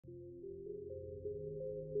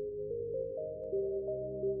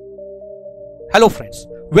Hello friends,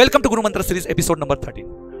 welcome to Guru Mantra series episode number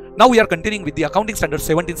 13. Now we are continuing with the accounting standard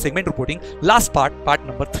 17 segment reporting, last part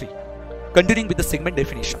number 3. Continuing with the segment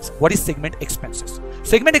definitions. What is segment expenses?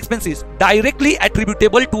 Segment expense is directly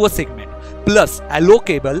attributable to a segment plus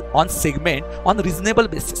allocable on segment on reasonable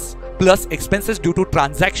basis plus expenses due to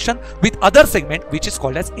transaction with other segment which is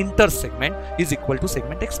called as inter-segment is equal to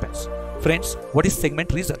segment expense. Friends, what is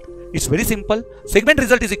segment result? It's very simple. Segment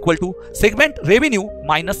result is equal to segment revenue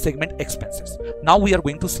minus segment expenses. Now we are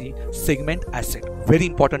going to see segment asset. Very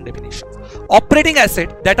important definition. Operating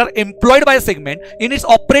asset that are employed by a segment in its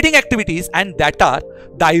operating activities and that are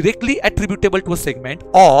directly attributable to a segment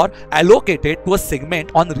or allocated to a segment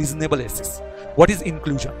on reasonable basis. What is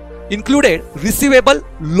inclusion? Included receivable,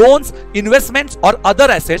 loans, investments or other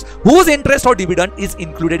assets whose interest or dividend is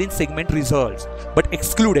included in segment results, but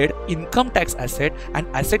excluded income tax asset and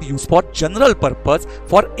asset used for general purpose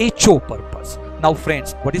for HO purpose. Now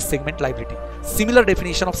friends, what is segment liability? Similar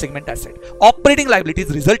definition of segment asset. Operating liabilities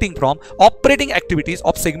resulting from operating activities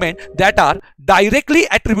of segment that are directly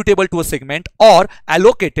attributable to a segment or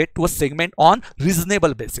allocated to a segment on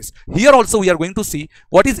reasonable basis. Here also we are going to see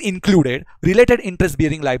what is included. Related interest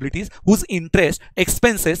bearing liabilities whose interest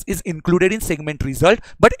expenses is included in segment result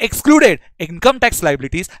but excluded income tax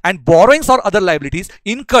liabilities and borrowings or other liabilities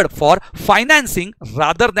incurred for financing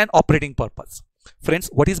rather than operating purpose. Friends,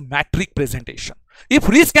 what is metric presentation? If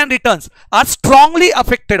risk and returns are strongly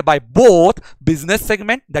affected by both business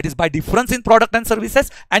segment, that is by difference in product and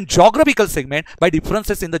services, and geographical segment by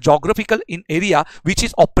differences in the geographical in area which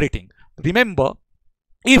is operating. Remember,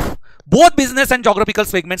 if both business and geographical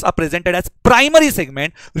segments are presented as primary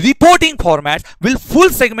segment, reporting formats will full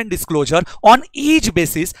segment disclosure on each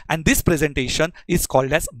basis, and this presentation is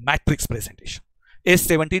called as matrix presentation.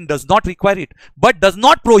 S17 does not require it but does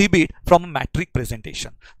not prohibit from a matrix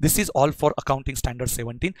presentation. This is all for accounting standard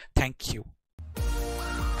 17. Thank you.